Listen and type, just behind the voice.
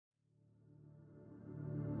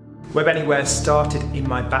Webanywhere started in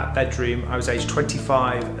my back bedroom. I was aged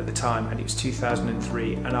 25 at the time and it was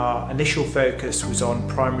 2003, and our initial focus was on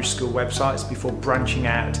primary school websites before branching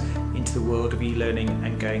out into the world of e-learning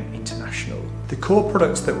and going international. The core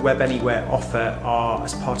products that Webanywhere offer are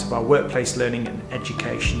as part of our workplace learning and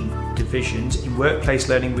education divisions. In workplace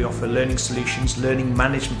learning we offer learning solutions, learning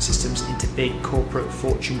management systems into big corporate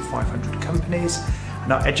Fortune 500 companies,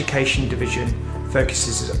 and our education division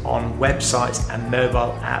focuses on websites and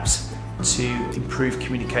mobile apps to improve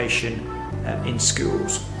communication in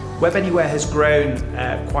schools. Webanywhere has grown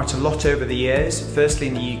quite a lot over the years, firstly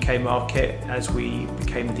in the UK market as we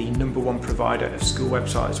became the #1 provider of school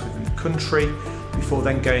websites within the country, before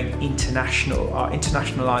then going international. Our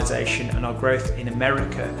internationalisation and our growth in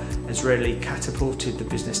America has really catapulted the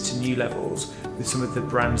business to new levels with some of the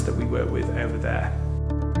brands that we work with over there.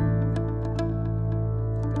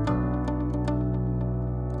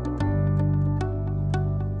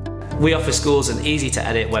 We offer schools an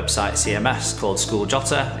easy-to-edit website CMS called School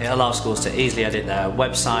Jotter. It allows schools to easily edit their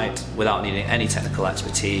website without needing any technical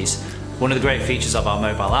expertise. One of the great features of our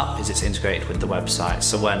mobile app is it's integrated with the website,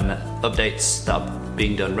 so when updates that are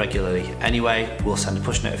being done regularly anyway, we'll send a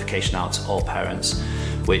push notification out to all parents,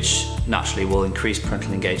 which naturally will increase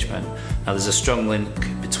parental engagement. Now there's a strong link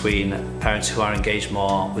between parents who are engaged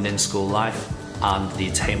more within school life and the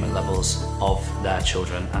attainment levels of their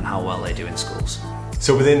children and how well they do in schools.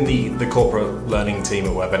 So within the corporate learning team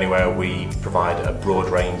at Webanywhere, we provide a broad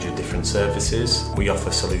range of different services. We offer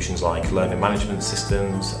solutions like learning management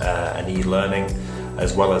systems and e-learning.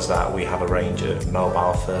 As well as that, we have a range of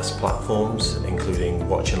mobile-first platforms, including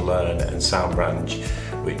Watch and Learn and SoundBranch,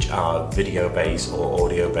 which are video-based or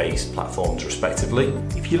audio-based platforms respectively.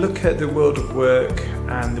 If you look at the world of work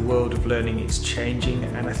and the world of learning, it's changing,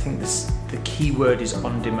 and I think the key word is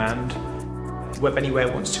on demand.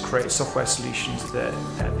 Webanywhere wants to create software solutions that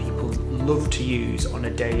people love to use on a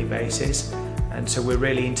daily basis, and so we're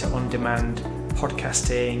really into on-demand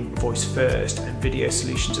podcasting, voice first and video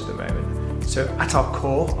solutions at the moment. So at our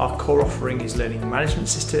core offering is learning management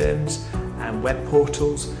systems and web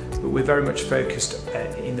portals, but we're very much focused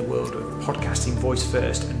in the world of podcasting, voice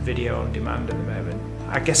first and video on demand at the moment.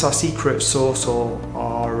 I guess our secret sauce, or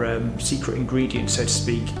our secret ingredient so to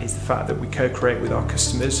speak, is the fact that we co-create with our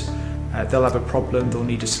customers. They'll have a problem, they'll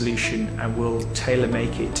need a solution, and we'll tailor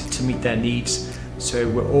make it to meet their needs. So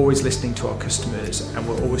we're always listening to our customers and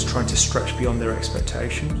we're always trying to stretch beyond their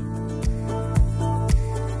expectations.